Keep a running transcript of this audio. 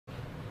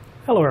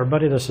Hello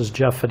everybody, this is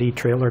Jeff at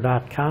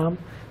etrailer.com.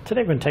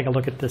 Today we're going to take a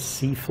look at this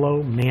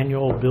Seaflo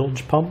Manual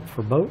Bilge Pump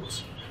for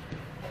boats.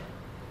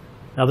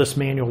 Now this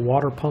manual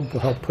water pump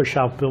will help push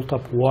out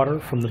built-up water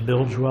from the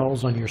bilge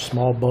wells on your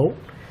small boat.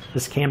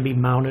 This can be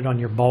mounted on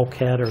your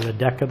bulkhead or the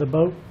deck of the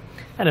boat,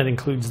 and it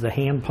includes the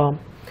hand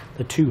pump,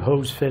 the two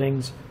hose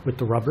fittings with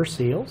the rubber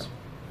seals.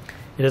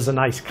 It is a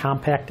nice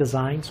compact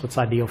design, so it's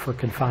ideal for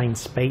confined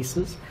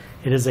spaces.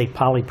 It is a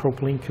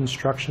polypropylene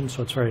construction,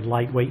 so it's very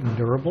lightweight and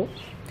durable.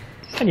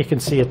 And you can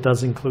see it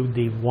does include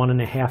the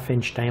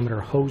 1.5-inch diameter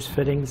hose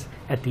fittings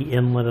at the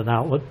inlet and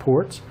outlet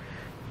ports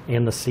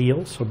and the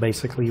seals. So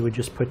basically you would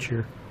just put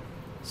your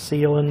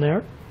seal in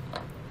there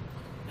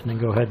and then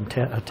go ahead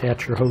and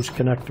attach your hose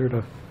connector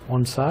to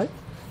one side.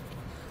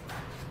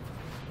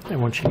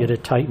 And once you get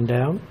it tightened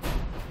down,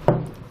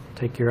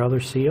 take your other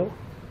seal,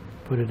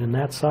 put it in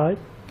that side,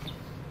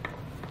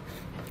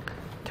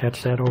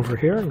 attach that over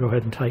here, and go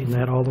ahead and tighten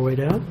that all the way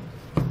down.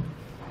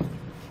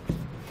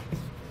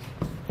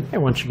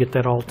 And once you get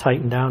that all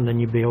tightened down, then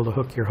you'll be able to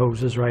hook your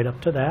hoses right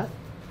up to that.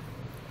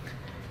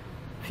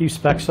 A few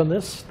specs on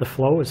this. The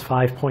flow is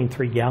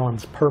 5.3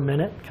 gallons per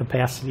minute.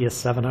 Capacity is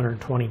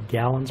 720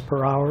 gallons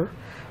per hour.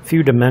 A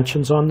few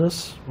dimensions on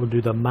this. We'll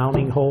do the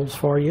mounting holes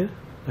for you.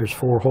 There's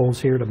 4 holes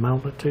here to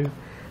mount it to.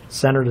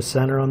 Center to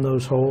center on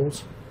those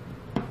holes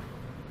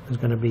is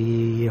going to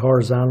be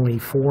horizontally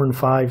 4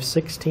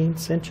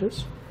 5/16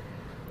 inches.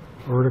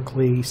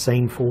 Vertically,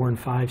 same 4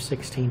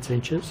 5/16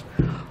 inches.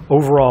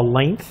 Overall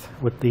length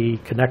with the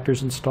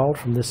connectors installed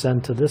from this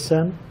end to this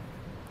end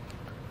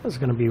is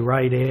going to be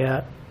right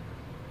at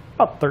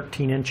about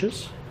 13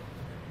 inches.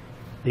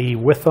 The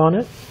width on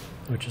it,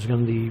 which is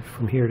going to be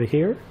from here to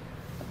here,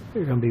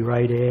 you're going to be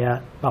right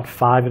at about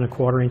 5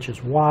 1/4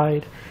 inches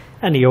wide.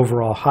 And the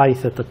overall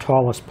height at the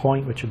tallest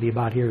point, which would be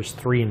about here, is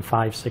 3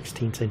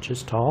 5/16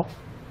 inches tall.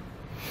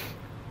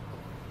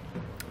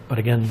 But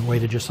again, the way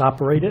to just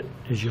operate it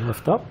is you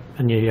lift up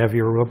and you have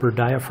your rubber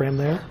diaphragm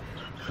there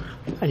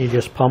and you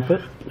just pump it,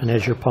 and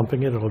as you're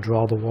pumping it, it'll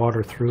draw the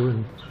water through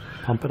and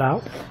pump it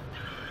out.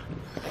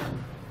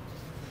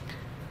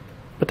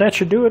 But that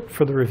should do it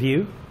for the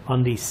review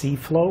on the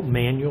Seaflo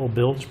Manual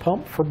Bilge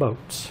Pump for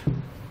boats.